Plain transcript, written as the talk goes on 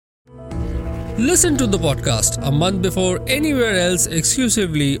Listen to the podcast a month before anywhere else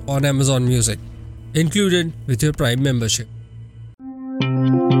exclusively on Amazon Music, included with your Prime membership.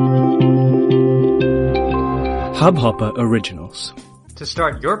 Hubhopper Originals. To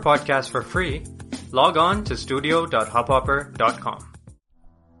start your podcast for free, log on to studio.hubhopper.com.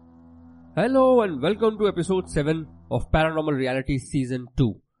 Hello and welcome to episode 7 of Paranormal Reality Season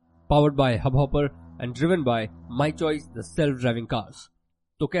 2, powered by Hubhopper and driven by My Choice, the self-driving cars.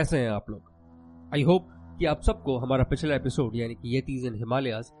 तो कैसे हैं आप लोग? I hope कि आप सबको हमारा पिछला एपिसोड यानी कि येतीज़ इन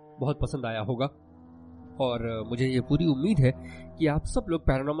हिमालयाज बहुत पसंद आया होगा और मुझे ये पूरी उम्मीद है कि आप सब लोग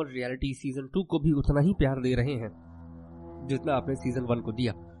पैरानॉर्मल रियलिटी सीजन 2 को भी उतना ही प्यार दे रहे हैं जितना आपने सीजन 1 को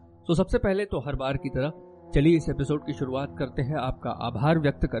दिया। तो सबसे पहले तो हर बार की तरह चलिए इस एपिसोड की शुरुआत करते हैं आपका आभार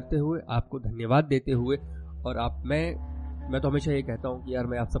व्यक्त करते हुए, आपको धन्यवाद देते हुए। और मैं तो हमेशा ये कहता हूँ कि यार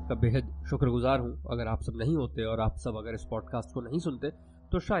मैं आप सबका बेहद शुक्रगुजार हूँ। अगर आप सब नहीं होते और आप सब अगर इस पॉडकास्ट को नहीं सुनते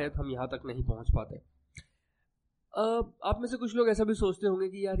तो शायद हम यहाँ तक नहीं पहुँच पाते। आप में से कुछ लोग ऐसा भी सोचते होंगे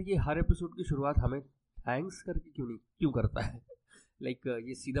कि यार ये हर एपिसोड की शुरुआत हमें थैंक्स करके क्यों करता है लाइक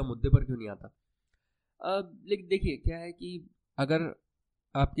ये सीधा मुद्दे पर क्यों नहीं आता। लेकिन देखिए क्या है कि अगर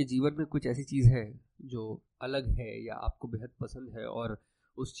आपके जीवन में कुछ ऐसी चीज़ है जो अलग है या आपको बेहद पसंद है और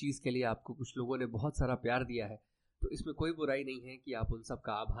उस चीज़ के लिए आपको कुछ लोगों ने बहुत सारा प्यार दिया है, तो इसमें कोई बुराई नहीं है कि आप उन सब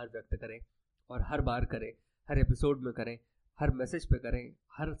का आभार व्यक्त करें और हर बार करें, हर एपिसोड में करें, हर मैसेज पे करें,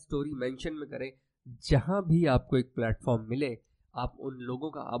 हर स्टोरी मेंशन में करें। जहाँ भी आपको एक प्लेटफॉर्म मिले आप उन लोगों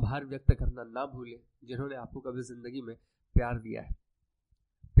का आभार व्यक्त करना ना भूलें जिन्होंने आपको कभी ज़िंदगी में प्यार दिया है।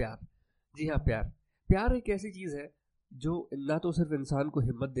 प्यार, जी हाँ, प्यार एक ऐसी चीज़ है जो ना तो सिर्फ इंसान को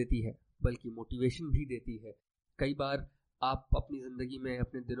हिम्मत देती है बल्कि मोटिवेशन भी देती है। कई बार आप अपनी ज़िंदगी में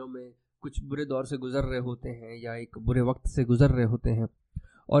अपने दिनों में कुछ बुरे दौर से गुजर रहे होते हैं या एक बुरे वक्त से गुजर रहे होते हैं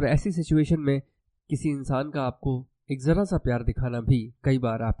और ऐसी सिचुएशन में किसी इंसान का आपको एक ज़रा सा प्यार दिखाना भी कई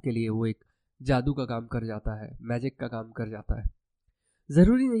बार आपके लिए वो एक जादू का काम कर जाता है, मैजिक का काम कर जाता है।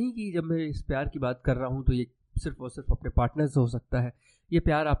 ज़रूरी नहीं कि जब मैं इस प्यार की बात कर रहा हूँ तो ये सिर्फ और सिर्फ अपने पार्टनर से हो सकता है। ये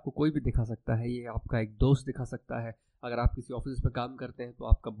प्यार आपको कोई भी दिखा सकता है। ये आपका एक दोस्त दिखा सकता है, अगर आप किसी ऑफिस में काम करते हैं तो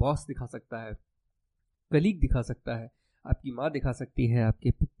आपका बॉस दिखा सकता है, कलीग दिखा सकता है, आपकी माँ दिखा सकती है,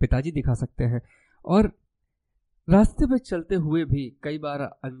 आपके पिताजी दिखा सकते हैं। और रास्ते पर चलते हुए भी कई बार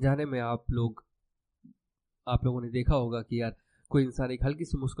अनजाने में आप लोगों ने देखा होगा कि यार कोई इंसान एक हल्की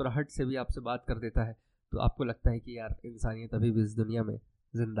सी मुस्कुराहट से भी आपसे बात कर देता है तो आपको लगता है कि यार इंसानियत अभी भी इस दुनिया में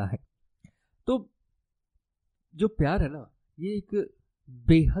जिंदा है। तो जो प्यार है ना, ये एक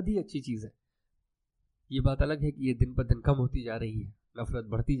बेहद ही अच्छी चीज़ है। ये बात अलग है कि ये दिन पर दिन कम होती जा रही है, नफरत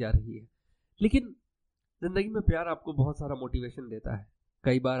बढ़ती जा रही है, लेकिन जिंदगी में प्यार आपको बहुत सारा मोटिवेशन देता है।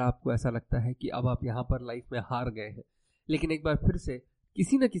 कई बार आपको ऐसा लगता है कि अब आप यहाँ पर लाइफ में हार गए हैं, लेकिन एक बार फिर से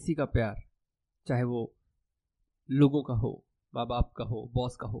किसी न किसी का प्यार, चाहे वो लोगों का हो, माँ बाप का हो,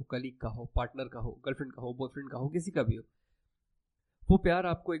 बॉस का हो, कलीग का हो, पार्टनर का हो, गर्लफ्रेंड का हो, बॉयफ्रेंड का हो, किसी का भी हो, वो प्यार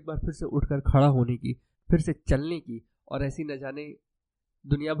आपको एक बार फिर से उठकर खड़ा होने की, फिर से चलने की और ऐसी न जाने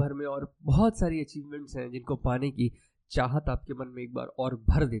दुनिया भर में और बहुत सारी अचीवमेंट्स हैं जिनको पाने की चाहत आपके मन में एक बार और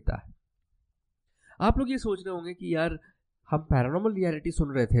भर देता है। आप लोग ये सोच रहे होंगे कि यार हम पैरानॉर्मल रियलिटी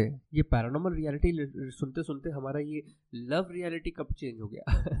सुन रहे थे, ये पैरानॉर्मल रियलिटी सुनते सुनते हमारा ये लव रियलिटी कब चेंज हो गया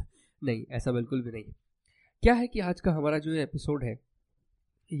नहीं, ऐसा बिल्कुल भी नहीं। क्या है कि आज का हमारा जो एपिसोड है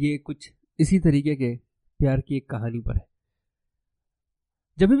ये कुछ इसी तरीके के प्यार की एक कहानी पर है।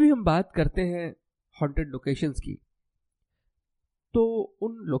 जब भी हम बात करते हैं हॉन्टेड लोकेशंस की तो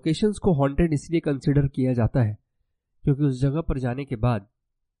उन लोकेशंस को हॉन्टेड इसलिए कंसिडर किया जाता है क्योंकि उस जगह पर जाने के बाद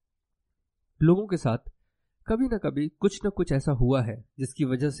लोगों के साथ कभी ना कभी कुछ ना कुछ ऐसा हुआ है जिसकी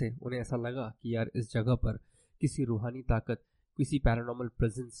वजह से उन्हें ऐसा लगा कि यार इस जगह पर किसी रूहानी ताकत, किसी पैरानॉर्मल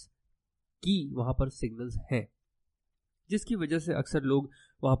प्रेजेंस की वहाँ पर सिग्नल्स हैं, जिसकी वजह से अक्सर लोग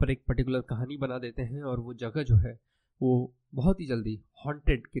वहाँ पर एक पर्टिकुलर कहानी बना देते हैं और वो जगह जो है वो बहुत ही जल्दी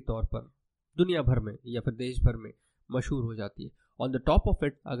हॉन्टेड के तौर पर दुनिया भर में या फिर देश भर में मशहूर हो जाती है। On the top of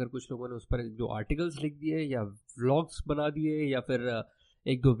it अगर कुछ लोगों ने उस पर जो आर्टिकल्स लिख दिए या व्लॉग्स बना दिए या फिर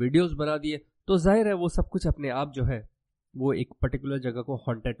एक दो वीडियोस बना दिए तो जाहिर है वो सब कुछ अपने आप जो है वो एक पर्टिकुलर जगह को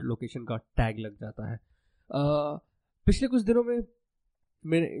हॉन्टेड लोकेशन का टैग लग जाता है। पिछले कुछ दिनों में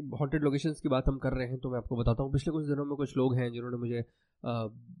मेरे हॉन्टेड लोकेशंस की बात हम कर रहे हैं तो मैं आपको बताता हूँ, पिछले कुछ दिनों में कुछ लोग हैं जिन्होंने मुझे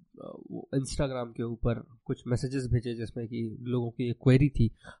इंस्टाग्राम के ऊपर कुछ मैसेजेस भेजे जिसमें कि लोगों की एक क्वेरी थी।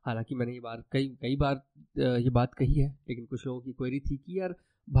 हालांकि मैंने कई बार ये बात कही है, लेकिन कुछ लोगों की क्वेरी थी कि यार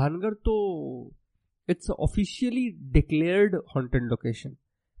भानगढ़ तो it's officially declared haunted location.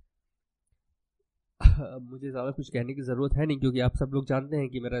 मुझे ज़्यादा कुछ कहने की ज़रूरत है नहीं क्योंकि आप सब लोग जानते हैं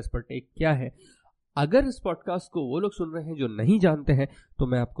कि मेरा इस पर टेक क्या है। अगर इस पॉडकास्ट को वो लोग सुन रहे हैं जो नहीं जानते हैं तो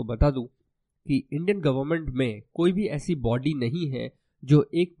मैं आपको बता दूं कि इंडियन गवर्नमेंट में कोई भी ऐसी बॉडी नहीं है जो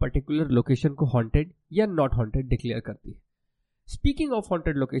एक पर्टिकुलर लोकेशन को हॉन्टेड या नॉट हॉन्टेड डिक्लेयर करती है। स्पीकिंग ऑफ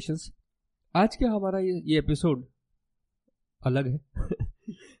हॉन्टेड लोकेशंस, आज का हमारा ये एपिसोड अलग है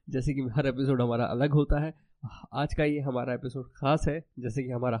जैसे कि हर एपिसोड हमारा अलग होता है, आज का ये हमारा एपिसोड खास है, जैसे कि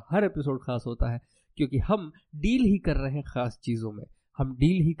हमारा हर एपिसोड खास होता है, क्योंकि हम डील ही कर रहे हैं खास चीज़ों में, हम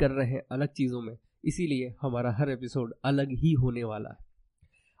डील ही कर रहे हैं अलग चीज़ों में, इसीलिए हमारा हर एपिसोड अलग ही होने वाला है।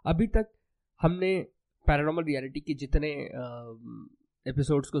 अभी तक हमने पैरानॉर्मल रियलिटी के जितने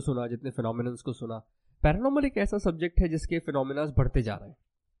एपिसोड्स को सुना, जितने फिनोमिनन्स को सुना, पैरानॉर्मल एक ऐसा सब्जेक्ट है जिसके फिनोमिनास बढ़ते जा रहे हैं।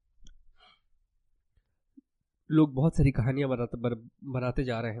 लोग बहुत सारी कहानियां बनाते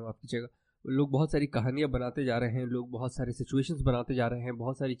जा रहे हैं, माफ कीजिएगा, लोग बहुत सारी कहानियां बनाते जा रहे हैं, लोग बहुत सारे सिचुएशंस बनाते जा रहे हैं,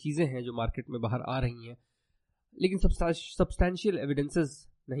 बहुत सारी चीज़ें हैं जो मार्केट में बाहर आ रही हैं, लेकिन सब्सटैंशियल एविडेंसेस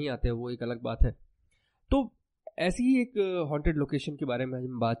नहीं आते, वो एक अलग बात है। तो ऐसी ही एक हॉन्टेड लोकेशन के बारे में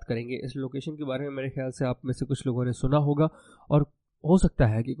हम बात करेंगे। इस लोकेशन के बारे में मेरे ख्याल से आप में से कुछ लोगों ने सुना होगा, और हो सकता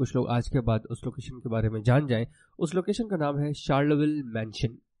है कि कुछ लोग आज के बाद उस लोकेशन के बारे में जान जाएं। उस लोकेशन का नाम है शार्लविल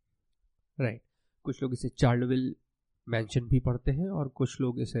मैंशन, राइट। कुछ लोग इसे चार्लविल मैंशन भी पढ़ते हैं और कुछ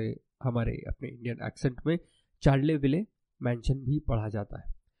लोग इसे हमारे अपने इंडियन एक्सेंट में चार्लेविले मैंशन भी पढ़ा जाता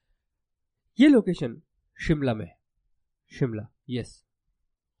है। ये लोकेशन शिमला में है। शिमला, यस,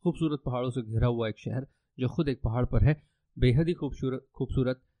 खूबसूरत पहाड़ों से घिरा हुआ एक शहर जो खुद एक पहाड़ पर है, बेहद ही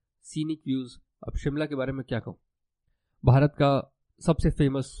खूबसूरत सीनिक व्यूज। अब शिमला के बारे में क्या कहूँ, भारत का सबसे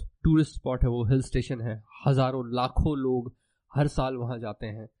फेमस टूरिस्ट स्पॉट है, वो हिल स्टेशन है। हजारों लाखों लोग हर साल वहाँ जाते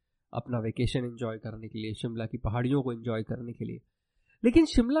हैं अपना वेकेशन एंजॉय करने के लिए, शिमला की पहाड़ियों को एंजॉय करने के लिए। लेकिन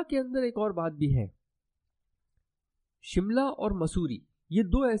शिमला के अंदर एक और बात भी है। शिमला और मसूरी, ये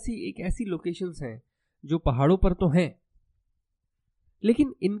दो ऐसी लोकेशंस हैं जो पहाड़ों पर तो हैं,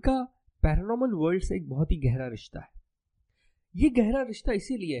 लेकिन इनका पैरानॉर्मल वर्ल्ड से एक बहुत ही गहरा रिश्ता है। ये गहरा रिश्ता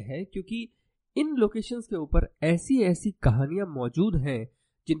इसीलिए है क्योंकि इन लोकेशंस के ऊपर ऐसी कहानियां मौजूद हैं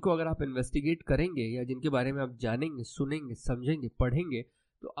जिनको अगर आप इन्वेस्टिगेट करेंगे या जिनके बारे में आप जानेंगे, सुनेंगे, समझेंगे, पढ़ेंगे,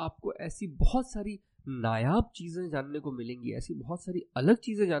 तो आपको ऐसी बहुत सारी नायाब चीज़ें जानने को मिलेंगी, ऐसी बहुत सारी अलग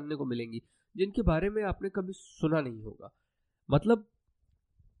चीज़ें जानने को मिलेंगी जिनके बारे में आपने कभी सुना नहीं होगा। मतलब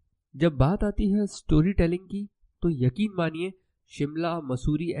जब बात आती है स्टोरी टेलिंग की, तो यकीन मानिए शिमला,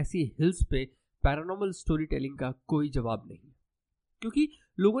 मसूरी ऐसी हिल्स पे पैरानॉर्मल स्टोरी टेलिंग का कोई जवाब नहीं है, क्योंकि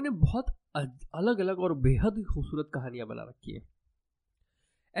लोगों ने बहुत अलग अलग और बेहद ही खूबसूरत कहानियां बना रखी है।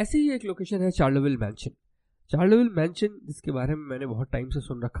 ऐसी ही एक लोकेशन है चार्लविल मैंशन। चार्लविल मैंशन, जिसके बारे में मैंने बहुत टाइम से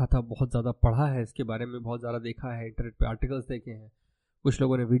सुन रखा था, बहुत ज़्यादा पढ़ा है इसके बारे में, बहुत ज़्यादा देखा है, इंटरनेट पे आर्टिकल्स देखे हैं, कुछ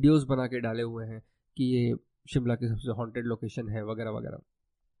लोगों ने वीडियोस बना के डाले हुए हैं कि ये शिमला की सबसे हॉन्टेड लोकेशन है वगैरह वगैरह।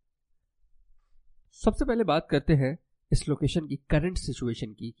 सबसे पहले बात करते हैं इस लोकेशन की करंट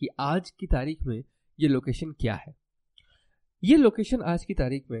सिचुएशन की, कि आज की तारीख में ये लोकेशन क्या है। ये लोकेशन आज की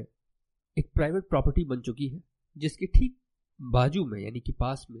तारीख में एक प्राइवेट प्रॉपर्टी बन चुकी है, जिसके ठीक बाजू में यानी कि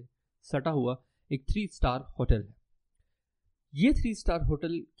पास में सटा हुआ एक 3 स्टार होटल है। ये 3 स्टार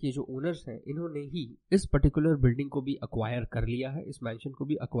होटल के जो ओनर्स हैं, इन्होंने ही इस पर्टिकुलर बिल्डिंग को भी अक्वायर कर लिया है, इस मैंशन को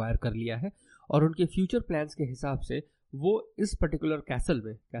भी अक्वायर कर लिया है, और उनके फ्यूचर प्लान्स के हिसाब से वो इस पर्टिकुलर कैसल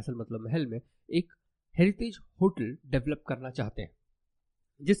में, कैसल मतलब महल में, एक हेरिटेज होटल डेवलप करना चाहते हैं,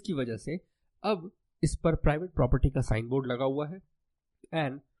 जिसकी वजह से अब इस पर प्राइवेट प्रॉपर्टी का साइन बोर्ड लगा हुआ है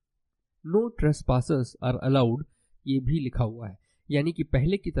and no trespassers are allowed, ये भी लिखा हुआ है। यानी कि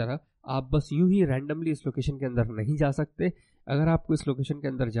पहले की तरह आप बस यूं ही रैंडमली इस लोकेशन के अंदर नहीं जा सकते। अगर आपको इस लोकेशन के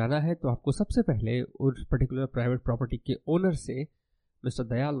अंदर जाना है तो आपको सबसे पहले उस पर्टिकुलर प्राइवेट प्रॉपर्टी के ओनर से, मिस्टर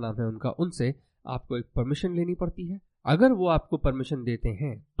दयाल नाम है उनका, उनसे आपको एक परमिशन लेनी पड़ती है। अगर वो आपको परमिशन देते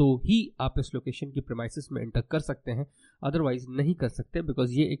हैं तो ही आप इस लोकेशन की प्रीमाइसेस में एंटर कर सकते हैं, अदरवाइज नहीं कर सकते,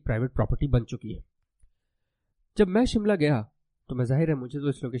 बिकॉज ये एक प्राइवेट प्रॉपर्टी बन चुकी है। जब मैं शिमला गया तो मैं, जाहिर है मुझे तो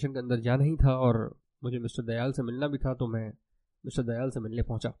इस लोकेशन के अंदर जाना ही था और मुझे मिस्टर दयाल से मिलना भी था, तो मैं मिस्टर दयाल से मिलने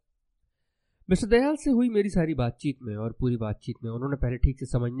पहुंचा। मिस्टर दयाल से हुई मेरी सारी बातचीत में, और पूरी बातचीत में उन्होंने पहले ठीक से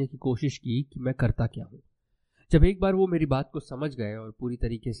समझने की कोशिश की कि मैं करता क्या हूँ। जब एक बार वो मेरी बात को समझ गए और पूरी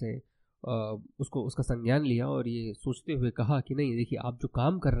तरीके से उसका संज्ञान लिया और ये सोचते हुए कहा कि नहीं, देखिए आप जो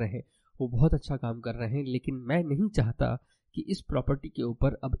काम कर रहे हैं वो बहुत अच्छा काम कर रहे हैं, लेकिन मैं नहीं चाहता कि इस प्रॉपर्टी के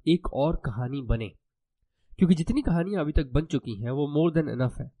ऊपर अब एक और कहानी बने, क्योंकि जितनी कहानियां अभी तक बन चुकी हैं वो मोर देन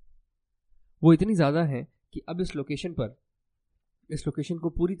इनफ है। वो इतनी ज़्यादा है कि अब इस लोकेशन को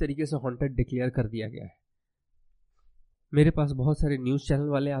पूरी तरीके से हॉन्टेड डिक्लेयर कर दिया गया है। मेरे पास बहुत सारे न्यूज़ चैनल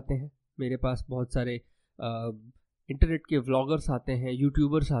वाले आते हैं, मेरे पास बहुत सारे इंटरनेट के व्लॉगर्स आते हैं,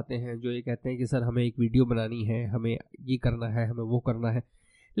 यूट्यूबर्स आते हैं, जो ये कहते हैं कि सर हमें एक वीडियो बनानी है, हमें ये करना है, हमें वो करना है।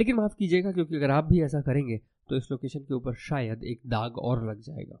 लेकिन माफ़ कीजिएगा, क्योंकि अगर आप भी ऐसा करेंगे तो इस लोकेशन के ऊपर शायद एक दाग और लग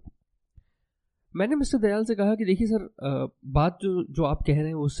जाएगा। मैंने मिस्टर दयाल से कहा कि देखिए सर, बात जो आप कह रहे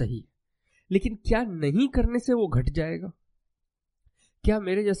हैं वो सही है, लेकिन क्या नहीं करने से वो घट जाएगा? क्या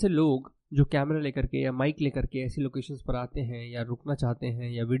मेरे जैसे लोग जो कैमरा लेकर के या माइक लेकर के ऐसी लोकेशंस पर आते हैं या रुकना चाहते हैं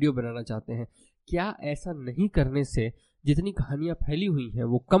या वीडियो बनाना चाहते हैं, क्या ऐसा नहीं करने से जितनी कहानियां फैली हुई हैं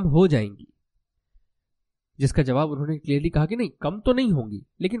वो कम हो जाएंगी? जिसका जवाब उन्होंने क्लियरली कहा कि नहीं, कम तो नहीं होंगी,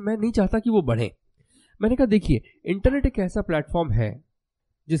 लेकिन मैं नहीं चाहता कि वो बढ़े। मैंने कहा देखिए, इंटरनेट एक ऐसा प्लेटफॉर्म है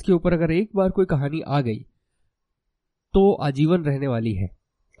जिसके ऊपर अगर एक बार कोई कहानी आ गई तो आजीवन रहने वाली है।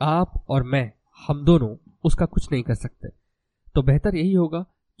 आप और मैं, हम दोनों उसका कुछ नहीं कर सकते। तो बेहतर यही होगा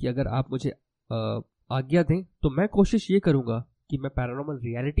कि अगर आप मुझे आज्ञा दें तो मैं कोशिश ये करूंगा कि मैं पैरानॉर्मल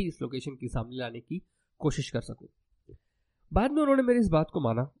रियलिटी इस लोकेशन के सामने लाने की कोशिश कर सकूं। बाद में उन्होंने मेरी इस बात को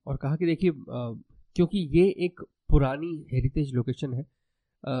माना और कहा कि देखिए, क्योंकि ये एक पुरानी हेरिटेज लोकेशन है,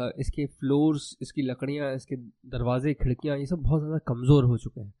 इसके फ्लोर्स, इसकी लकड़ियां, इसके दरवाजे, खिड़कियां, ये सब बहुत ज़्यादा कमज़ोर हो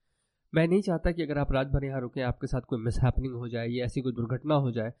चुके हैं। मैं नहीं चाहता कि अगर आप रात भर यहाँ रुकें, आपके साथ कोई मिसहैपनिंग हो जाए या ऐसी कोई दुर्घटना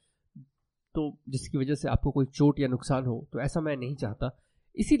हो जाए तो जिसकी वजह से आपको कोई चोट या नुकसान हो, तो ऐसा मैं नहीं चाहता।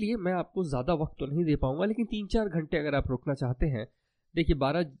 इसीलिए मैं आपको ज़्यादा वक्त तो नहीं दे पाऊंगा, लेकिन 3-4 घंटे अगर आप रुकना चाहते हैं। देखिए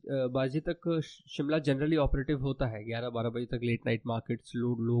 12 बजे तक शिमला जनरली ऑपरेटिव होता है, 11-12 बजे तक लेट नाइट मार्केट्स,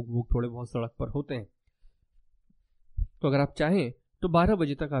 लोग वो थोड़े बहुत सड़क पर होते हैं। तो अगर आप चाहें तो 12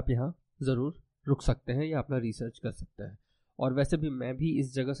 बजे तक आप यहाँ ज़रूर रुक सकते हैं या अपना रिसर्च कर सकते हैं। और वैसे भी मैं भी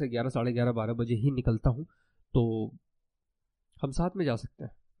इस जगह से 11, साढ़े 11, 12 बजे ही निकलता हूँ, तो हम साथ में जा सकते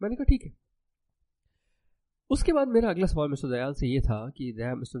हैं। मैंने कहा ठीक है। उसके बाद मेरा अगला सवाल मिस्टर दयाल से ये था कि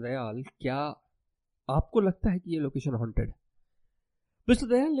मिस्टर दयाल, क्या आपको लगता है कि ये लोकेशन हॉन्टेड है? मिस्टर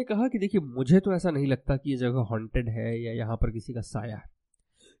दयाल ने कहा कि देखिए, मुझे तो ऐसा नहीं लगता कि ये जगह हॉन्टेड है या यहाँ पर किसी का साया है,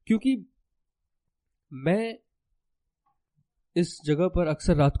 क्योंकि मैं इस जगह पर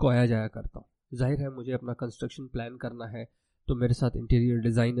अक्सर रात को आया जाया करता हूँ। जाहिर है मुझे अपना कंस्ट्रक्शन प्लान करना है, तो मेरे साथ इंटीरियर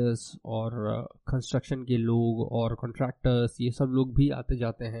डिज़ाइनर्स और कंस्ट्रक्शन के लोग और कॉन्ट्रैक्टर्स, ये सब लोग भी आते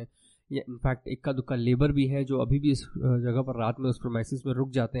जाते हैं। या इनफैक्ट इक्का दुक्का लेबर भी है जो अभी भी इस जगह पर रात में उस प्रोमाइसिस में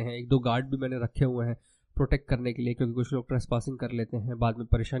रुक जाते हैं। 1-2 गार्ड भी मैंने रखे हुए हैं प्रोटेक्ट करने के लिए, क्योंकि कुछ लोग ट्रेसपासिंग कर लेते हैं, बाद में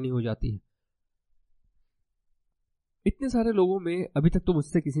परेशानी हो जाती है। इतने सारे लोगों में अभी तक तो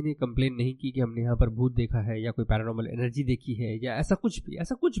मुझसे किसी ने कंप्लेन नहीं की कि हमने यहाँ पर भूत देखा है या कोई पैरानॉर्मल एनर्जी देखी है या ऐसा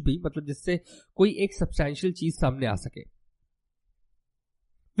कुछ भी मतलब जिससे कोई एक सब्सटैंशियल चीज सामने आ सके,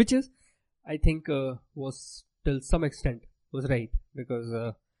 which is I think was till some extent was right,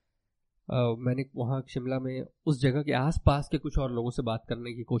 because मैंने वहाँ शिमला में उस जगह के आसपास के कुछ और लोगों से बात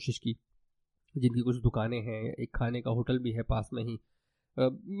करने की कोशिश की, जिनकी कुछ दुकानें हैं, एक खाने का होटल भी है पास में ही,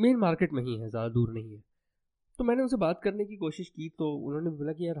 मेन मार्केट में ही है, ज़्यादा दूर नहीं है। तो मैंने उनसे बात करने की कोशिश की, तो उन्होंने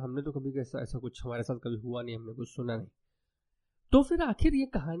बोला कि यार हमने तो कभी ऐसा कुछ हमारे साथ कभी हुआ नहीं, हमने कुछ सुना नहीं। तो फिर आखिर ये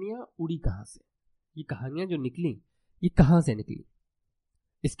कहानियाँ उड़ी कहाँ से? ये कहानियाँ जो निकली, ये कहाँ से निकली?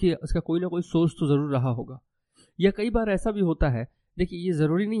 इसका कोई ना कोई सोर्स तो ज़रूर रहा होगा। या कई बार ऐसा भी होता है, देखिए ये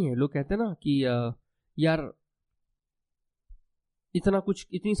ज़रूरी नहीं है, लोग कहते हैं ना कि यार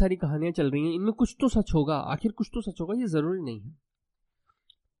इतनी सारी कहानियाँ चल रही हैं, इनमें कुछ तो सच होगा, आखिर कुछ तो सच होगा। ये ज़रूरी नहीं है।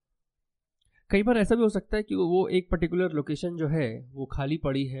 कई बार ऐसा भी हो सकता है कि वो एक पर्टिकुलर लोकेशन जो है वो खाली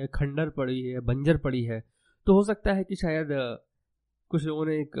पड़ी है, खंडर पड़ी है, बंजर पड़ी है, तो हो सकता है कि शायद कुछ लोगों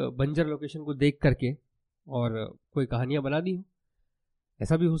ने एक बंजर लोकेशन को देख करके और कोई कहानियां बना दी हो,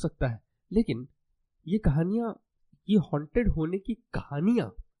 ऐसा भी हो सकता है। लेकिन ये कहानियां, ये हॉन्टेड होने की कहानियां,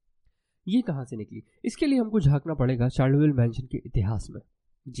 ये कहाँ से निकली? इसके लिए हमको झांकना पड़ेगा शार्लविल मैंशन के इतिहास में।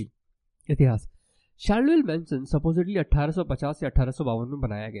 जी, इतिहास। शार्लविल मैंशन सपोजिटली 1850 या 1852 में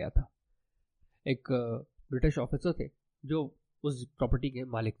बनाया गया था। एक ब्रिटिश ऑफिसर थे जो उस प्रॉपर्टी के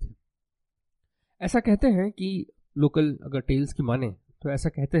मालिक थे। ऐसा कहते हैं कि लोकल अगर टेल्स की माने तो ऐसा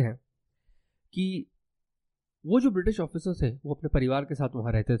कहते हैं कि वो जो ब्रिटिश ऑफिसर थे वो अपने परिवार के साथ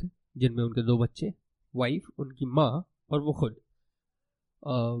वहाँ रहते थे, जिनमें उनके 2 बच्चे, वाइफ, उनकी माँ और वो खुद।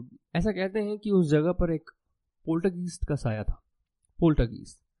 ऐसा कहते हैं कि उस जगह पर एक पोल्टरगीस्ट का साया था।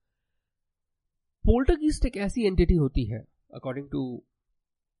 पोल्टरगीस्ट एक ऐसी एंटिटी होती है, अकॉर्डिंग टू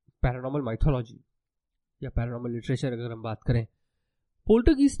पैरानॉर्मल माइथोलॉजी या पैरानॉर्मल लिटरेचर अगर हम बात करें,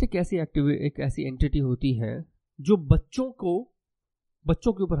 पोल्टरगीस्ट एक ऐसी एंटिटी होती है जो बच्चों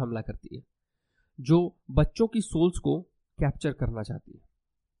के ऊपर हमला करती है, जो बच्चों की सोल्स को कैप्चर करना चाहती है।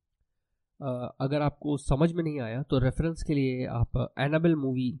 अगर आपको समझ में नहीं आया तो रेफरेंस के लिए आप एनाबेल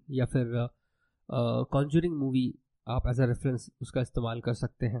मूवी या फिर कॉन्जरिंग मूवी आप एज अ रेफरेंस उसका इस्तेमाल कर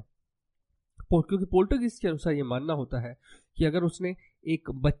सकते हैं। क्योंकि पोल्टरगीस्ट के अनुसार ये मानना होता है कि अगर उसने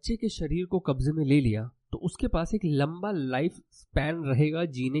एक बच्चे के शरीर को कब्जे में ले लिया तो उसके पास एक लंबा लाइफ स्पैन रहेगा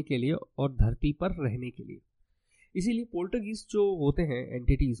जीने के लिए और धरती पर रहने के लिए। इसीलिए पोल्टरगीस्ट जो होते हैं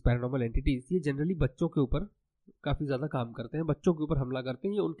एंटिटीज, पैरानॉर्मल एंटिटीज, ये जनरली बच्चों के ऊपर काफ़ी ज़्यादा काम करते हैं, बच्चों के ऊपर हमला करते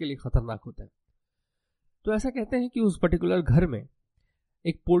हैं, ये उनके लिए खतरनाक होता है। तो ऐसा कहते हैं कि उस पर्टिकुलर घर में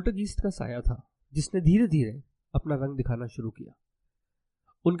एक पोल्टरगीस्ट का साया था जिसने धीरे धीरे अपना रंग दिखाना शुरू किया।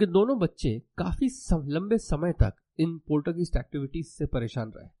 उनके दोनों बच्चे काफी लंबे समय तक इन पोल्टरगेस्ट एक्टिविटीज से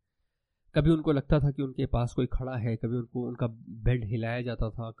परेशान रहे। कभी उनको लगता था कि उनके पास कोई खड़ा है, कभी उनको उनका बेड हिलाया जाता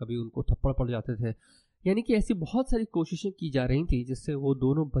था, कभी उनको थप्पड़ पड़ जाते थे। यानी कि ऐसी बहुत सारी कोशिशें की जा रही थी जिससे वो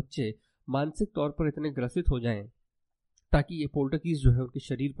दोनों बच्चे मानसिक तौर पर इतने ग्रसित हो जाएं ताकि ये पोल्टरगेस्ट जो है उनके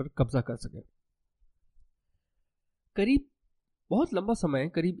शरीर पर कब्जा कर सके। करीब बहुत लंबा समय,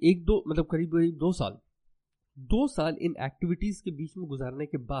 करीब 2 साल इन एक्टिविटीज के बीच में गुजारने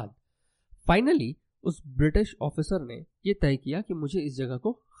के बाद फाइनली उस ब्रिटिश ऑफिसर ने यह तय किया कि मुझे इस जगह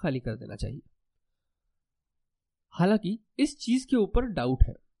को खाली कर देना चाहिए। हालांकि इस चीज के ऊपर डाउट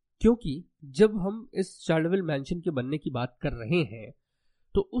है, क्योंकि जब हम इस चार्लविल मैंशन के बनने की बात कर रहे हैं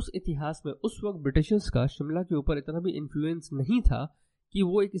तो उस इतिहास में उस वक्त ब्रिटिशर्स का शिमला के ऊपर इतना भी इन्फ्लुएंस नहीं था कि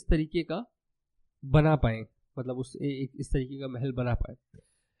वो एक इस तरीके का बना पाए, मतलब एक इस तरीके का महल बना पाए।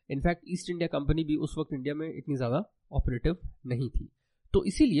 इनफैक्ट ईस्ट इंडिया कंपनी भी उस वक्त इंडिया में इतनी ज्यादा ऑपरेटिव नहीं थी, तो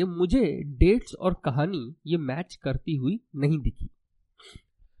इसीलिए मुझे डेट्स और कहानी ये मैच करती हुई नहीं दिखी,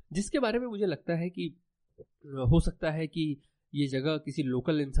 जिसके बारे में मुझे लगता है कि हो सकता है कि ये जगह किसी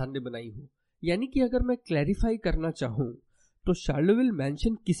लोकल इंसान ने बनाई हो। यानी कि अगर मैं क्लैरिफाई करना चाहूं तो शार्लविल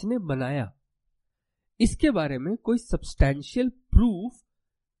मैंशन किसने बनाया, इसके बारे में कोई सब्सटैंशियल प्रूफ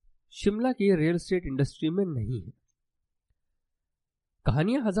शिमला की रियल एस्टेट इंडस्ट्री में नहीं है।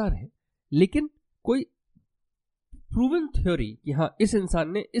 कहानियां हजार हैं, लेकिन कोई प्रूवन थ्योरी कि हाँ इस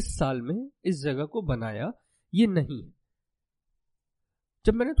इंसान ने इस साल में इस जगह को बनाया, ये नहीं है।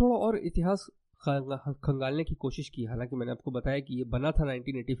 जब मैंने थोड़ा और इतिहास खंगालने की कोशिश की, हालांकि मैंने आपको बताया कि ये बना था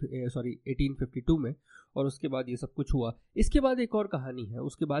 1852 में और उसके बाद ये सब कुछ हुआ। इसके बाद एक और कहानी है।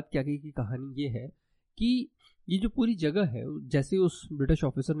 उसके बाद क्या की कहानी ये है कि ये जो पूरी जगह है, जैसे उस ब्रिटिश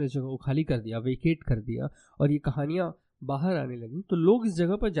ऑफिसर ने जगह को खाली कर दिया, वेकेट कर दिया और ये कहानियां बाहर आने लगी, तो लोग इस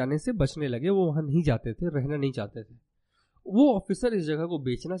जगह पर जाने से बचने लगे। वो वहां नहीं जाते थे, रहना नहीं चाहते थे। वो ऑफिसर इस जगह को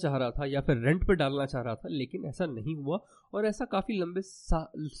बेचना चाह रहा था या फिर रेंट पे डालना चाह रहा था, लेकिन ऐसा नहीं हुआ और ऐसा काफी लंबे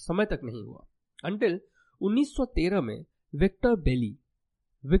समय तक नहीं हुआ। अंटिल 1913 में विक्टर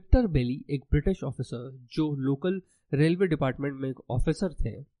बेली एक ब्रिटिश ऑफिसर जो लोकल रेलवे डिपार्टमेंट में एक ऑफिसर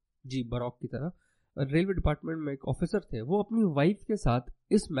थे, जी बरॉक की तरह रेलवे डिपार्टमेंट में एक ऑफिसर थे, वो अपनी वाइफ के साथ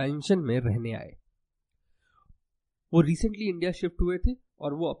इस मैंशन में रहने आए। वो रिसेंटली इंडिया शिफ्ट हुए थे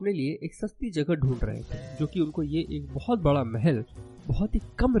और वो अपने लिए एक सस्ती जगह ढूंढ रहे थे, जो कि उनको ये एक बहुत बड़ा महल बहुत ही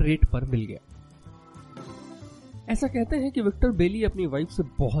कम रेट पर मिल गया। ऐसा कहते हैं कि विक्टर बेली अपनी वाइफ से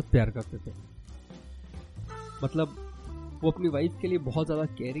बहुत प्यार करते थे, मतलब वो अपनी वाइफ के लिए बहुत ज्यादा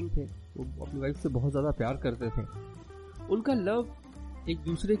केयरिंग थे, वो अपनी वाइफ से बहुत ज्यादा प्यार करते थे। उनका लव एक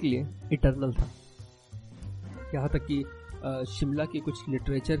दूसरे के लिए इटर्नल था। यहाँ तक कि शिमला के कुछ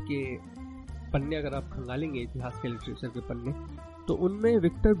लिटरेचर के पन्ने अगर आप खंगालेंगे, इतिहास के लिटरेचर के पन्ने, तो उनमें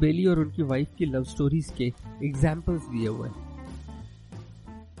विक्टर बेली और उनकी वाइफ की लव स्टोरीज के एग्जाम्पल्स दिए हुए हैं।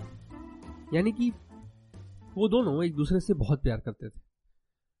 यानी कि वो दोनों एक दूसरे से बहुत प्यार करते थे।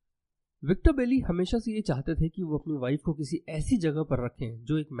 विक्टर बेली हमेशा से ये चाहते थे कि वो अपनी वाइफ को किसी ऐसी जगह पर रखें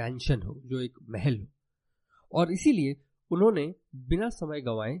जो एक मैंशन हो, जो एक महल हो, और इसीलिए उन्होंने बिना समय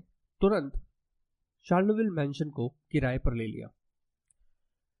गंवाए तुरंत शार्लविल मैंशन को किराए पर ले लिया।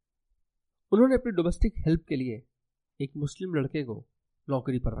 उन्होंने अपनी डोमेस्टिक हेल्प के लिए एक मुस्लिम लड़के को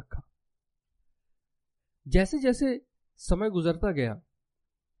नौकरी पर रखा। जैसे जैसे समय गुजरता गया,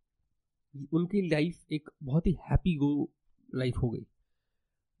 उनकी लाइफ एक बहुत ही हैप्पी लाइफ हो गई।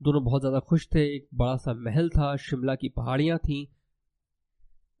 दोनों बहुत ज्यादा खुश थे। एक बड़ा सा महल था, शिमला की पहाड़ियां थी,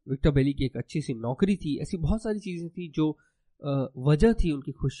 विक्टर बेली की एक अच्छी सी नौकरी थी, ऐसी बहुत सारी चीजें थी जो वजह थी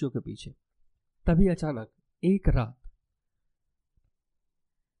उनकी खुशियों के पीछे। तभी अचानक एक रात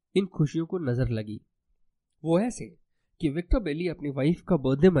इन खुशियों को नजर लगी। वो ऐसे कि विक्टर बेली अपनी वाइफ का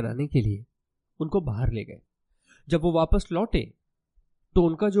बर्थडे मनाने के लिए उनको बाहर ले गए। जब वो वापस लौटे तो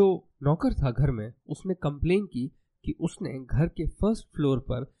उनका जो नौकर था घर में, उसने कंप्लेन की कि उसने घर के फर्स्ट फ्लोर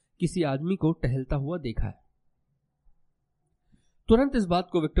पर किसी आदमी को टहलता हुआ देखा है। तुरंत इस बात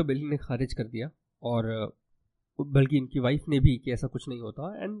को विक्टर बेली ने खारिज कर दिया और बल्कि इनकी वाइफ ने भी कि ऐसा कुछ नहीं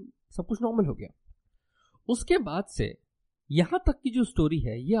होता, एंड सब कुछ नॉर्मल हो गया। उसके बाद से यहां तक की जो स्टोरी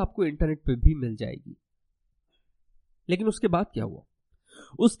है ये आपको इंटरनेट पे भी मिल जाएगी। लेकिन उसके बाद क्या हुआ?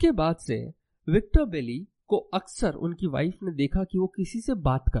 उसके बाद से विक्टर बेली को अक्सर उनकी वाइफ ने देखा कि वो किसी से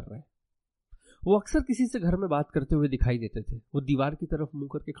बात कर रहे हैं। वो अक्सर किसी से घर में बात करते हुए दिखाई देते थे। वो दीवार की तरफ मुंह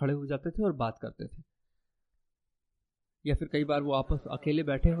करके खड़े हो जाते थे और बात करते थे, या फिर कई बार वो आपस अकेले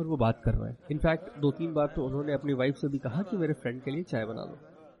बैठे हैं और वो बात कर रहे हैं। इनफैक्ट 2-3 बार तो उन्होंने अपनी वाइफ से भी कहा कि मेरे फ्रेंड के लिए चाय बना दो,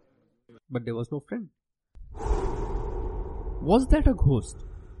 but there was no friend. Was that a ghost?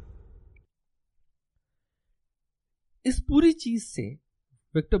 इस पूरी चीज से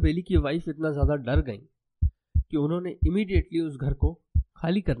विक्टर बेली की वाइफ इतना ज्यादा डर गई कि उन्होंने इमीडिएटली उस घर को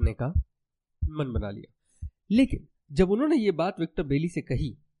खाली करने का मन बना लिया। लेकिन जब उन्होंने ये बात विक्टर बेली से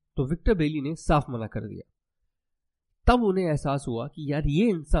कही तो विक्टर बेली ने साफ मना कर दिया। तब उन्हें एहसास हुआ कि यार ये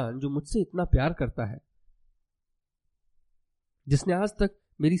इंसान जो मुझसे इतना प्यार करता है, जिसने आज तक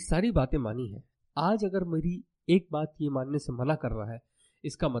मेरी सारी बातें मानी है, आज अगर मेरी एक बात ये मानने से मना कर रहा है,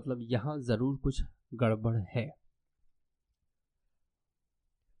 इसका मतलब यहां जरूर कुछ गड़बड़ है।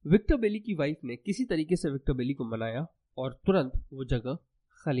 विक्टर बेली की वाइफ ने किसी तरीके से विक्टर बेली को मनाया और तुरंत वो जगह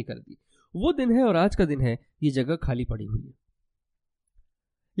खाली कर दी। वो दिन है और आज का दिन है, ये जगह खाली पड़ी हुई है।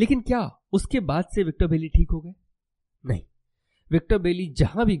 लेकिन क्या उसके बाद से विक्टर बेली ठीक हो गए? नहीं। विक्टर बेली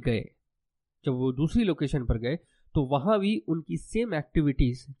जहां भी गए, जब वो दूसरी लोकेशन पर गए, तो वहां भी उनकी सेम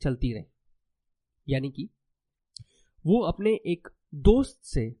एक्टिविटीज चलती रही। यानी कि वो अपने एक दोस्त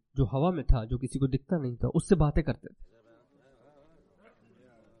से जो हवा में था, जो किसी को दिखता नहीं था, उससे बातें करते थे।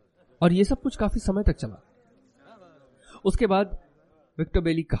 और ये सब कुछ काफी समय तक चला। उसके बाद विक्टर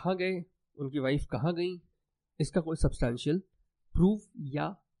बेली कहां गए, उनकी वाइफ कहां गई, इसका कोई सब्सटैंशियल प्रूफ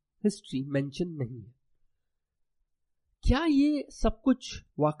या हिस्ट्री मेंशन नहीं है। क्या ये सब कुछ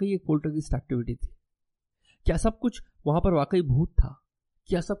वाकई एक पोल्टरगेस्ट एक्टिविटी थी? क्या सब कुछ वहां पर वाकई भूत था?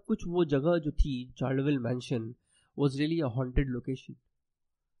 क्या सब कुछ वो जगह जो थी, Charleville mansion, was really a haunted location?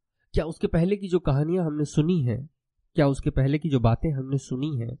 क्या उसके पहले की जो कहानियां हमने सुनी हैं, क्या उसके पहले की जो बातें हमने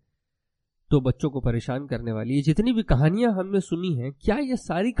सुनी हैं, तो बच्चों को परेशान करने वाली ये जितनी भी कहानियां हमने सुनी हैं, क्या ये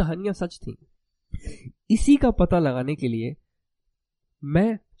सारी कहानियां सच थी? इसी का पता लगाने के लिए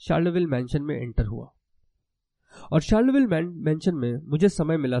मैं शार्लविल मैंशन में एंटर हुआ। और शार्लविल मैंशन में मुझे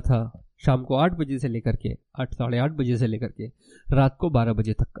समय मिला था शाम को 8 बजे से लेकर के 8-8:30 बजे से लेकर के रात को 12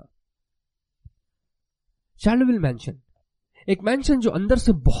 बजे तक का। शार्लविल मैंशन एक मैंशन जो अंदर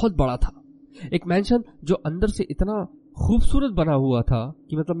से बहुत बड़ा था, एक मैंशन जो अंदर से इतना खूबसूरत बना हुआ था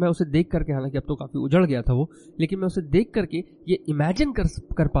कि मतलब मैं उसे देख करके, हालांकि अब तो काफी उजड़ गया था वो, लेकिन मैं उसे देख करके ये इमेजिन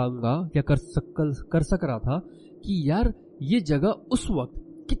कर पाऊंगा या कर सक रहा था कि यार ये जगह उस वक्त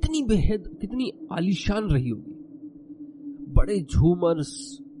कितनी आलीशान रही होगी। बड़े झूमर्स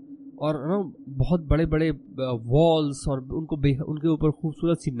और बहुत बड़े बड़े वॉल्स और उनके ऊपर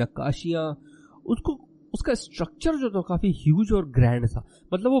खूबसूरत सी नक्काशियां, उसका स्ट्रक्चर जो था काफी ह्यूज और ग्रैंड था।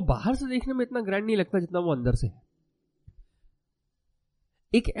 मतलब वो बाहर से देखने में इतना ग्रैंड नहीं लगता जितना वो अंदर से है।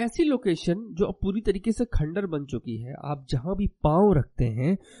 एक ऐसी लोकेशन जो अब पूरी तरीके से खंडर बन चुकी है। आप जहां भी पांव रखते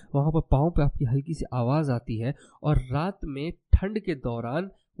हैं वहां पर पांव पे आपकी हल्की सी आवाज आती है, और रात में ठंड के दौरान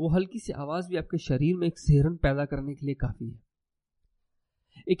वो हल्की सी आवाज भी आपके शरीर में एक सिहरन पैदा करने के लिए काफी है।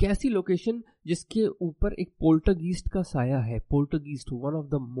 एक ऐसी लोकेशन जिसके ऊपर एक पोल्टरगीस्ट का साया है। पोल्टरगीस्ट, one of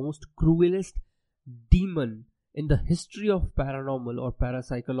the most क्रूएलेस्ट demon in the history of paranormal और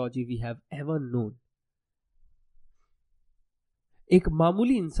parapsychology we have ever known. एक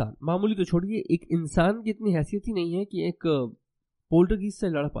मामूली इंसान, मामूली तो छोड़िए, एक इंसान की इतनी हैसियत ही नहीं है कि एक पोल्टरगीस्ट से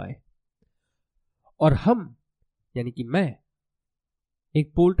लड़ पाए। और हम, यानी कि मैं,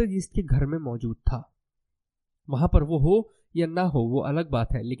 एक पोल्टरगीस्ट के घर में मौजूद था। वहां पर वो हो या ना हो वो अलग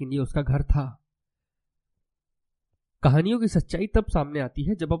बात है, लेकिन ये उसका घर था। कहानियों की सच्चाई तब सामने आती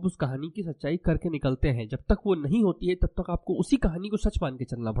है जब आप उस कहानी की सच्चाई करके निकलते हैं। जब तक वो नहीं होती है तब तक आपको उसी कहानी को सच मान के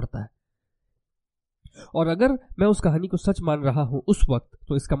चलना पड़ता है। और अगर मैं उस कहानी को सच मान रहा हूं उस वक्त,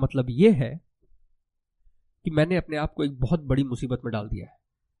 तो इसका मतलब यह है कि मैंने अपने आप को एक बहुत बड़ी मुसीबत में डाल दिया है।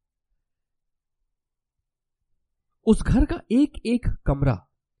 उस घर का एक एक कमरा,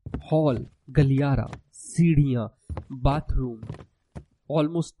 हॉल, गलियारा, सीढ़ियां, बाथरूम,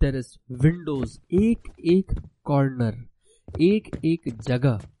 ऑलमोस्ट टेरेस, विंडोज, एक एक कॉर्नर, एक एक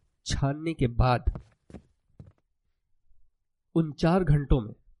जगह छानने के बाद उन 4 घंटों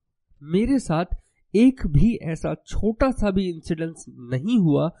में मेरे साथ एक भी ऐसा छोटा सा भी इंसिडेंस नहीं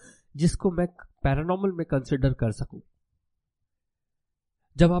हुआ जिसको मैं पैरानॉर्मल में कंसिडर कर सकूं।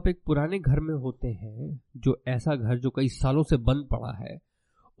 जब आप एक पुराने घर में होते हैं, जो ऐसा घर जो कई सालों से बंद पड़ा है,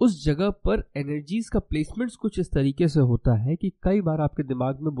 उस जगह पर एनर्जीज का प्लेसमेंट्स कुछ इस तरीके से होता है कि कई बार आपके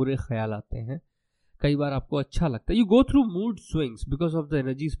दिमाग में बुरे ख्याल आते हैं, कई बार आपको अच्छा लगता है। You go through mood swings because of the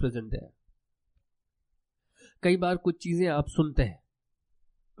energies present there. कई बार कुछ चीजें आप सुनते हैं,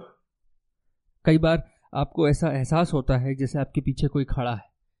 कई बार आपको ऐसा एहसास होता है जैसे आपके पीछे कोई खड़ा है।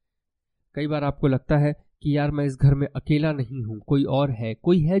 कई बार आपको लगता है कि यार मैं इस घर में अकेला नहीं हूं,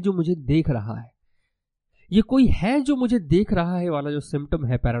 कोई है जो मुझे देख रहा है। ये कोई है जो मुझे देख रहा है वाला जो सिम्टम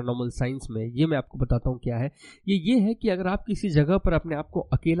है पैरानॉर्मल साइंस में, ये मैं आपको बताता हूं क्या है। ये है कि अगर आप किसी जगह पर अपने आप को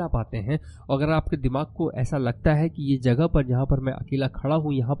अकेला पाते हैं, और अगर आपके दिमाग को ऐसा लगता है कि ये जगह पर जहां पर मैं अकेला खड़ा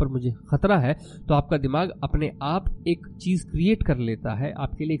हूं, यहां पर मुझे खतरा है, तो आपका दिमाग अपने आप एक चीज क्रिएट कर लेता है,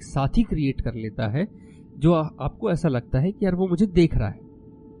 आपके लिए एक साथी क्रिएट कर लेता है, जो आपको ऐसा लगता है कि यार वो मुझे देख रहा है,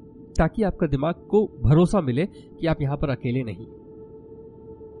 ताकि आपका दिमाग को भरोसा मिले कि आप यहां पर अकेले नहीं।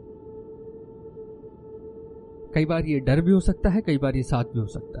 कई बार ये डर भी हो सकता है, कई बार ये साथ भी हो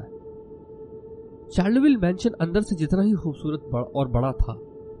सकता है। चार्लविल मैंशन अंदर से जितना ही खूबसूरत और बड़ा था,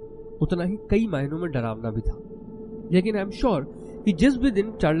 उतना ही कई मायनों में डरावना भी था। लेकिन आई एम श्योर कि जिस भी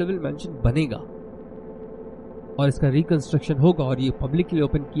दिन चार्लविल मैंशन बनेगा और इसका रिकंस्ट्रक्शन होगा और ये पब्लिकली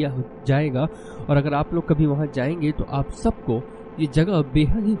ओपन किया जाएगा, और अगर आप लोग कभी वहां जाएंगे तो आप सबको ये जगह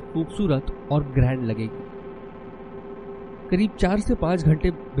बेहद ही खूबसूरत और ग्रैंड लगेगी। करीब 4 से 5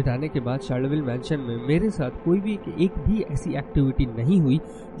 घंटे बिताने के बाद चार्लविल मैंशन में मेरे साथ कोई भी एक भी ऐसी एक्टिविटी नहीं हुई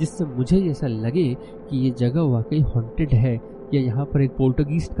जिससे मुझे ऐसा लगे कि ये जगह वाकई हॉन्टेड है, या यहाँ पर एक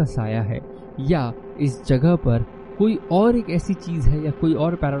पोल्टरगीस्ट का साया है, या इस जगह पर कोई और एक ऐसी चीज है, या कोई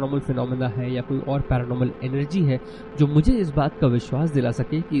और पैरानॉर्मल फिनोमेना है, या कोई और पैरानॉर्मल एनर्जी है जो मुझे इस बात का विश्वास दिला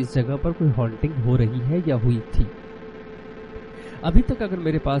सके कि इस जगह पर कोई हॉन्टिंग हो रही है या हुई थी। अभी तक अगर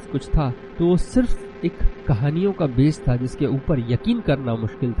मेरे पास कुछ था तो वो सिर्फ एक कहानियों का बेस था जिसके ऊपर यकीन करना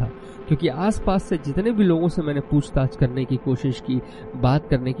मुश्किल था, क्योंकि आसपास से जितने भी लोगों से मैंने पूछताछ करने की कोशिश की, बात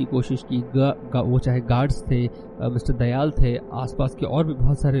करने की कोशिश की, वो चाहे गार्ड्स थे, मिस्टर दयाल थे, आसपास के और भी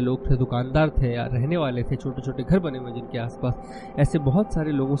बहुत सारे लोग थे, दुकानदार थे या रहने वाले थे, छोटे छोटे घर बने हुए जिनके आसपास, ऐसे बहुत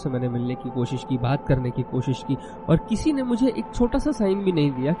सारे लोगों से मैंने मिलने की कोशिश की, बात करने की कोशिश की, और किसी ने मुझे एक छोटा सा साइन भी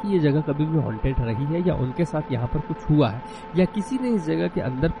नहीं दिया कि ये जगह कभी भी हॉन्टेड रही है या उनके साथ यहाँ पर कुछ हुआ है, या किसी ने इस जगह के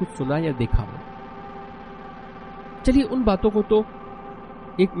अंदर कुछ सुना या देखा हो। चलिए उन बातों को तो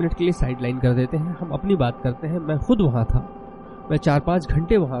 1 मिनट के लिए साइडलाइन कर देते हैं, हम अपनी बात करते हैं। मैं खुद वहां था, मैं 4-5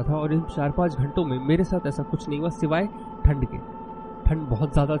 घंटे वहां था, और इन 4-5 घंटों में मेरे साथ ऐसा कुछ नहीं हुआ सिवाय ठंड के। ठंड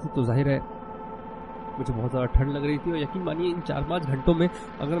बहुत ज्यादा थी, तो जाहिर है मुझे बहुत ज्यादा ठंड लग रही थी, और यकीन मानिए इन 4-5 घंटों में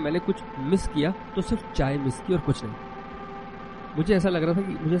अगर मैंने कुछ मिस किया तो सिर्फ चाय मिस की और कुछ नहीं। मुझे ऐसा लग रहा था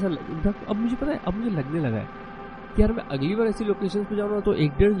कि अब मुझे पता है, अब मुझे लगने लगा है कि यार मैं अगली बार ऐसी लोकेशन पे जाऊँ ना तो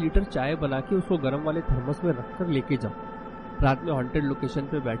 1-1.5 लीटर चाय बना के उसको गर्म वाले थर्मस में रखकर लेके जाऊँ। रात में हॉन्टेड लोकेशन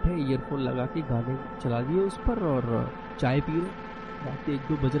पे बैठे, ईयरफोन लगा के गाने चला दिए उस पर और चाय पी रहे। रात के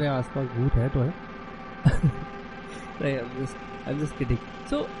 1-2 बज रहे हैं, आसपास भूत है तो है। I'm just kidding.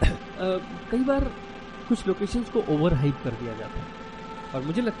 So, कई बार कुछ लोकेशंस को ओवर हाइप कर दिया जाता है, और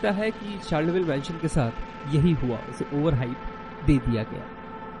मुझे लगता है कि चार्लविल मैंशन के साथ यही हुआ, उसे ओवर हाइप दे दिया गया।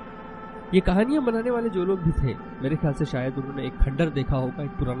 ये कहानियां बनाने वाले जो लोग भी थे, मेरे ख्याल से शायद उन्होंने एक खंडर देखा होगा, एक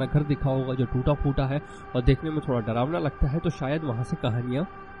पुराना घर देखा होगा जो टूटा फूटा है और देखने में थोड़ा डरावना लगता है, तो शायद वहां से कहानियों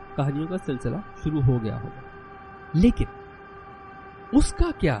का सिलसिला शुरू हो गया होगा। लेकिन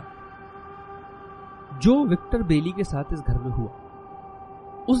उसका क्या जो विक्टर बेली के साथ इस घर में हुआ,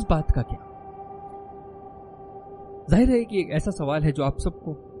 उस बात का क्या? जाहिर है कि एक ऐसा सवाल है जो आप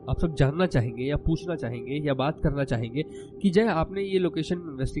सब जानना चाहेंगे या पूछना चाहेंगे या बात करना चाहेंगे कि जय आपने ये लोकेशन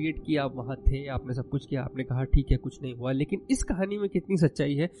इन्वेस्टिगेट किया, आप वहां थे, आपने सब कुछ किया, आपने कहा ठीक है कुछ नहीं हुआ, लेकिन इस कहानी में कितनी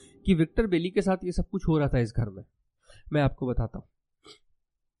सच्चाई है कि विक्टर बेली के साथ ये सब कुछ हो रहा था इस घर में? मैं आपको बताता हूं।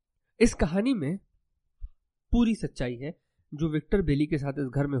 इस कहानी में पूरी सच्चाई है, जो विक्टर बेली के साथ इस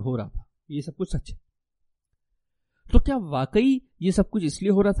घर में हो रहा था ये सब कुछ सच है। तो क्या वाकई ये सब कुछ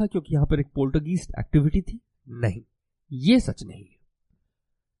इसलिए हो रहा था क्योंकि यहां पर एक पोल्टरगीस्ट एक्टिविटी थी? नहीं, ये सच नहीं है।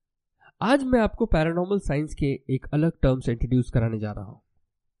 आज मैं आपको पैरानॉर्मल साइंस के एक अलग टर्म से इंट्रोड्यूस कराने जा रहा हूं,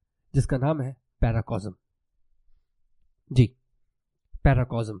 जिसका नाम है पैराकॉज़म। जी,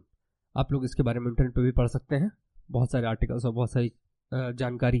 पैराकॉज़म। आप लोग इसके बारे में इंटरनेट पे भी पढ़ सकते हैं, बहुत सारे आर्टिकल्स और बहुत सारी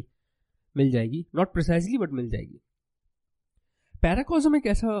जानकारी मिल जाएगी, नॉट प्रिसाइजली बट मिल जाएगी। पैराकॉज़म एक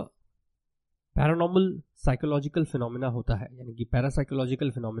ऐसा पैरानॉर्मल साइकोलॉजिकल फिनोमेना होता है, यानी कि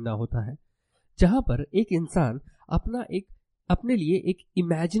पैरासाइकोलॉजिकल फिनोमेना होता है, जहां पर एक इंसान अपने लिए एक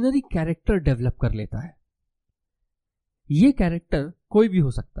इमेजिनरी कैरेक्टर डेवलप कर लेता है। ये कैरेक्टर कोई भी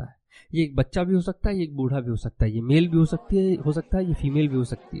हो सकता है, ये एक बच्चा भी हो सकता है, ये एक बूढ़ा भी हो सकता है, ये मेल भी हो सकता है, ये फीमेल भी हो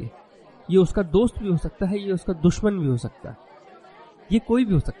सकती है, ये उसका दोस्त भी हो सकता है, ये उसका दुश्मन भी हो सकता है, ये कोई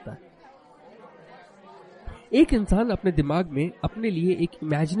भी हो सकता है। एक इंसान अपने दिमाग में अपने लिए एक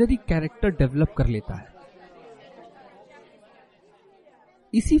इमेजिनरी कैरेक्टर डेवलप कर लेता है।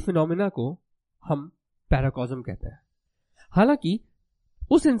 इसी फिनोमेना को हम पैराकॉज़म कहते हैं। हालांकि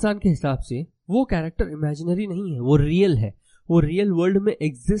उस इंसान के हिसाब से वो कैरेक्टर इमेजिनरी नहीं है, वो रियल है, वो रियल वर्ल्ड में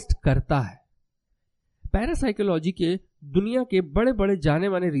एग्जिस्ट करता है। पैरासाइकोलॉजी के दुनिया के बड़े बड़े जाने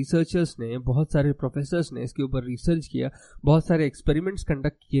माने रिसर्चर्स ने, बहुत सारे प्रोफेसर्स ने इसके ऊपर रिसर्च किया, बहुत सारे एक्सपेरिमेंट्स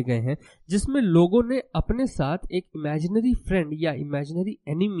कंडक्ट किए गए हैं, जिसमें लोगों ने अपने साथ एक इमेजिनरी फ्रेंड या इमेजिनरी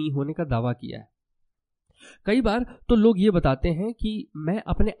एनिमी होने का दावा किया है। कई बार तो लोग ये बताते हैं कि मैं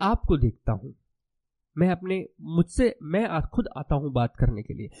अपने आप को देखता हूं, मैं खुद आता हूं बात करने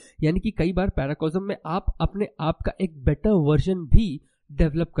के लिए, यानी कि कई बार पैराकॉज़म में आप अपने आप का एक बेटर वर्जन भी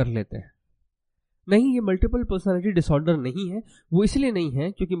डेवलप कर लेते हैं। नहीं, ये मल्टीपल पर्सनालिटी डिसऑर्डर नहीं है। वो इसलिए नहीं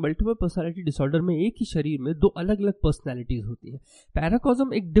है क्योंकि मल्टीपल पर्सनालिटी डिसऑर्डर में एक ही शरीर में 2 अलग अलग पर्सनालिटीज होती हैं।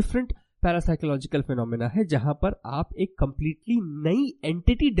 पैराकॉज़म एक डिफरेंट पैरासाइकोलॉजिकल फिनोमेना है जहां पर आप एक कंप्लीटली नई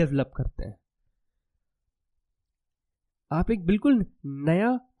एंटिटी डेवलप करते हैं। आप एक बिल्कुल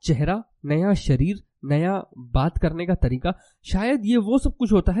नया चेहरा, नया शरीर, नया बात करने का तरीका, शायद ये वो सब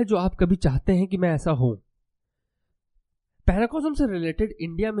कुछ होता है जो आप कभी चाहते हैं कि मैं ऐसा हूं। पैराकॉज़म से रिलेटेड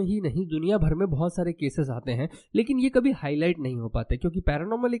इंडिया में ही नहीं दुनिया भर में बहुत सारे केसेस आते हैं, लेकिन ये कभी हाईलाइट नहीं हो पाते क्योंकि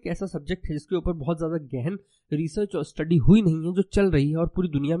पैरानॉर्मल एक ऐसा सब्जेक्ट है जिसके ऊपर बहुत ज्यादा गहन रिसर्च और स्टडी हुई नहीं है, जो चल रही है और पूरी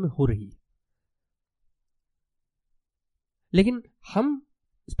दुनिया में हो रही है। लेकिन हम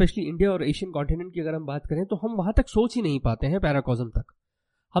स्पेशली इंडिया और एशियन कॉन्टिनेंट की अगर हम बात करें तो हम वहां तक सोच ही नहीं पाते हैं पैराकॉज़म तक।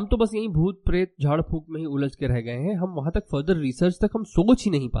 हम तो बस यही भूत प्रेत झाड़ फूक में ही उलझ के रह गए हैं। हम वहां तक फर्दर रिसर्च तक हम सोच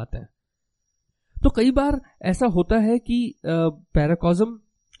ही नहीं पाते हैं। तो कई बार ऐसा होता है कि पैराकॉज़म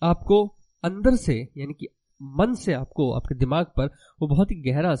आपको अंदर से, यानी कि मन से, आपको आपके दिमाग पर वो बहुत ही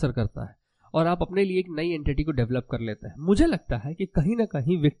गहरा असर करता है और आप अपने लिए एक नई एंटिटी को डेवलप कर लेते हैं। मुझे लगता है कि कहीं ना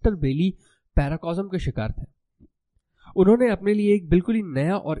कहीं विक्टर बेली पैराकॉज़म के शिकार थे। उन्होंने अपने लिए एक बिल्कुल ही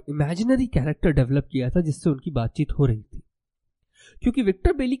नया और इमेजिनरी कैरेक्टर डेवलप किया था जिससे उनकी बातचीत हो रही थी। क्योंकि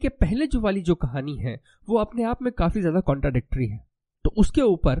विक्टर बेली के पहले जो कहानी है वो अपने आप में काफी ज्यादा कॉन्ट्राडिक्टरी है, तो उसके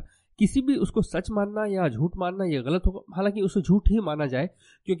ऊपर किसी भी उसको सच मानना या झूठ मानना ये गलत होगा। हालांकि उसे झूठ ही माना जाए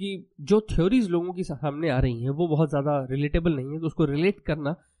क्योंकि जो थ्योरीज लोगों की सामने आ रही हैं वो बहुत ज्यादा रिलेटेबल नहीं है, तो उसको रिलेट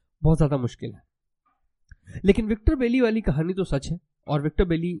करना बहुत ज्यादा मुश्किल है। लेकिन विक्टर बेली वाली कहानी तो सच है और विक्टर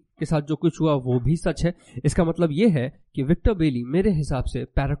बेली के साथ जो कुछ हुआ वो भी सच है। इसका मतलब ये है कि विक्टर बेली मेरे हिसाब से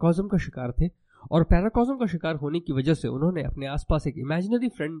पैराकॉज़म का शिकार थे और पैराकॉज़म का शिकार होने की वजह से उन्होंने अपने आसपास एक इमेजिनरी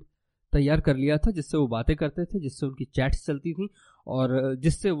फ्रेंड तैयार कर लिया था जिससे वो बातें करते थे, जिससे उनकी चैट्स चलती थी और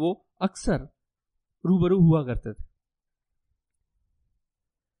जिससे वो अक्सर रूबरू हुआ करते थे।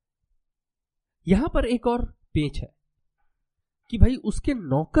 यहां पर एक और पेच है कि भाई उसके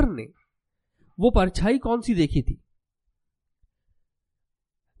नौकर ने वो परछाई कौन सी देखी थी।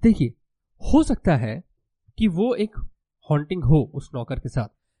 देखिए, हो सकता है कि वो एक हॉन्टिंग हो उस नौकर के साथ,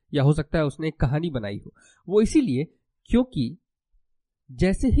 या हो सकता है उसने एक कहानी बनाई हो। वो इसीलिए क्योंकि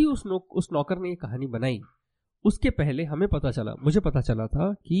जैसे ही उस नौकर ने ये कहानी बनाई, उसके पहले मुझे पता चला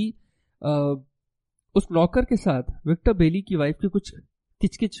था कि उस नौकर के साथ विक्टर बेली की वाइफ की कुछ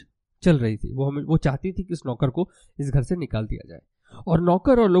किचकिच चल रही थी। वो चाहती थी कि इस नौकर को इस घर से निकाल दिया जाए, और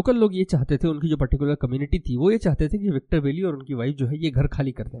नौकर और लोकल लोग ये चाहते थे, उनकी जो पर्टिकुलर कम्युनिटी थी वो ये चाहते थे कि विक्टर बेली और उनकी वाइफ जो है ये घर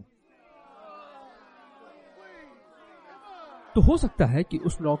खाली कर दें। तो हो सकता है कि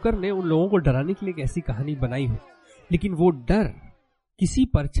उस नौकर ने उन लोगों को डराने के लिए एक ऐसी कहानी बनाई हो, लेकिन वो डर, किसी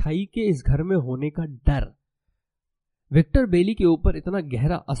परछाई के इस घर में होने का डर, विक्टर बेली के ऊपर इतना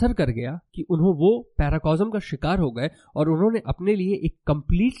गहरा असर कर गया कि वो पैराकॉज़म का शिकार हो गए और उन्होंने अपने लिए एक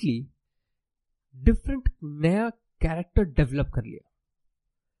कंप्लीटली डिफरेंट नया कैरेक्टर डेवलप कर लिया।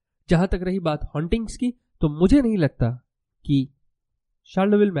 जहां तक रही बात हॉन्टिंग्स की, तो मुझे नहीं लगता कि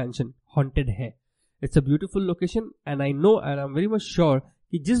शार्लविल मैंशन हॉन्टेड है। It's a beautiful location and I know and I am very much sure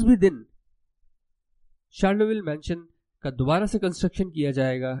कि जिस भी दिन शार्लविल मैंशन का दोबारा से कंस्ट्रक्शन किया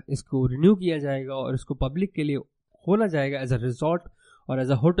जाएगा, इसको रिन्यू किया जाएगा और इसको पब्लिक के लिए खोला जाएगा एज अ रिजॉर्ट और एज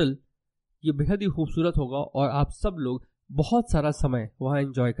अ होटल, ये बेहद ही खूबसूरत होगा और आप सब लोग बहुत सारा समय वहां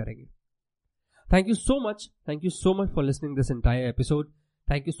एंजॉय करेंगे। Thank you so much for listening this entire episode.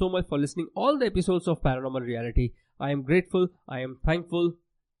 Thank you so much for listening all the episodes of Paranormal Reality. I am grateful, I am thankful,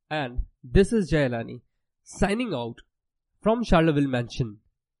 and this is Jayalani signing out from Charleville Mansion.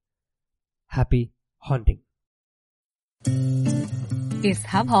 Happy haunting. इस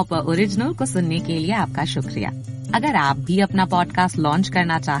hub hopper original को सुनने के लिए आपका शुक्रिया। अगर आप भी अपना पॉडकास्ट लॉन्च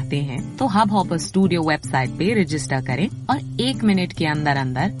करना चाहते हैं, तो हब हॉपर स्टूडियो वेबसाइट पे रजिस्टर करें और 1 मिनट के अंदर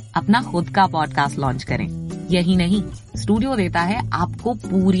अंदर अपना खुद का पॉडकास्ट लॉन्च करें। यही नहीं, स्टूडियो देता है आपको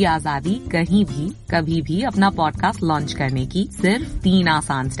पूरी आजादी कहीं भी कभी भी अपना पॉडकास्ट लॉन्च करने की, सिर्फ 3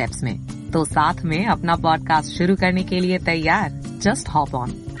 आसान स्टेप्स में। तो साथ में अपना पॉडकास्ट शुरू करने के लिए तैयार? Just hop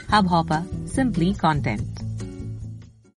on hub hopper, simply content.